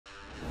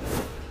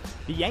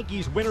The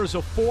Yankees, winners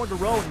of 4 in a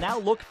row, now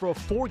look for a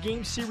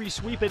 4-game series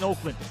sweep in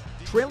Oakland.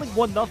 Trailing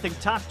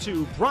 1-0, top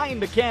 2, Brian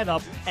McCann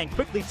up and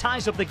quickly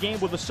ties up the game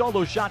with a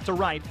solo shot to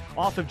right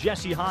off of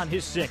Jesse Hahn,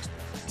 his 6th.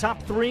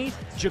 Top 3,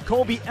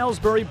 Jacoby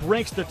Ellsbury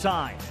breaks the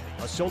tie.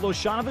 A solo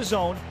shot of his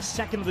own,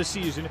 2nd of the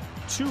season,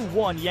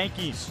 2-1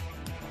 Yankees.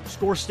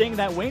 Score staying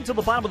that way until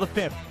the bottom of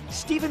the 5th.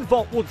 Stephen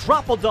Vogt will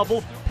drop a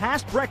double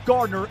past Brett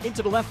Gardner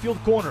into the left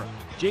field corner.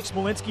 Jake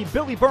Smolinski,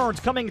 Billy Burns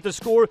coming to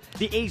score.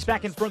 The A's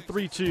back in front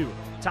 3-2.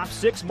 Top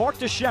 6, Mark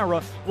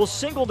Teixeira will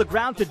single the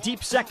ground to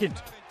deep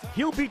second.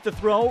 He'll beat the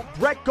throw.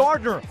 Brett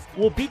Gardner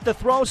will beat the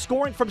throw,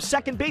 scoring from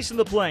second base in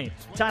the play.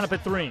 Tied up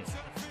at 3.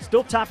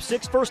 Still top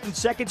 6, 1st and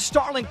 2nd.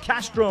 Starlin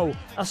Castro,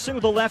 a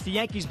single to the left. The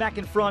Yankees back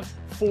in front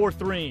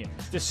 4-3.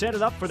 To set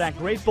it up for that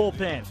great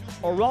bullpen,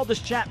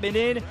 Chapman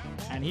in,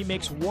 and he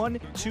makes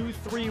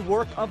 1-2-3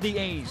 work of the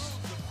A's.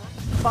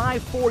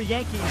 5-4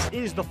 Yankees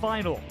is the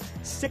final.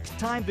 6th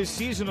time this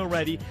season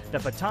already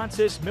that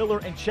Betances, Miller,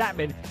 and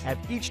Chapman have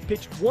each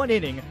pitched 1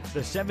 inning,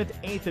 the 7th,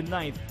 8th, and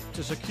 9th,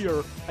 to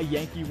secure a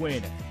Yankee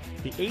win.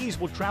 The A's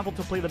will travel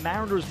to play the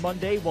Mariners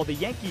Monday, while the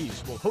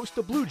Yankees will host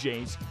the Blue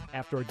Jays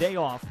after a day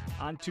off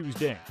on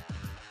Tuesday.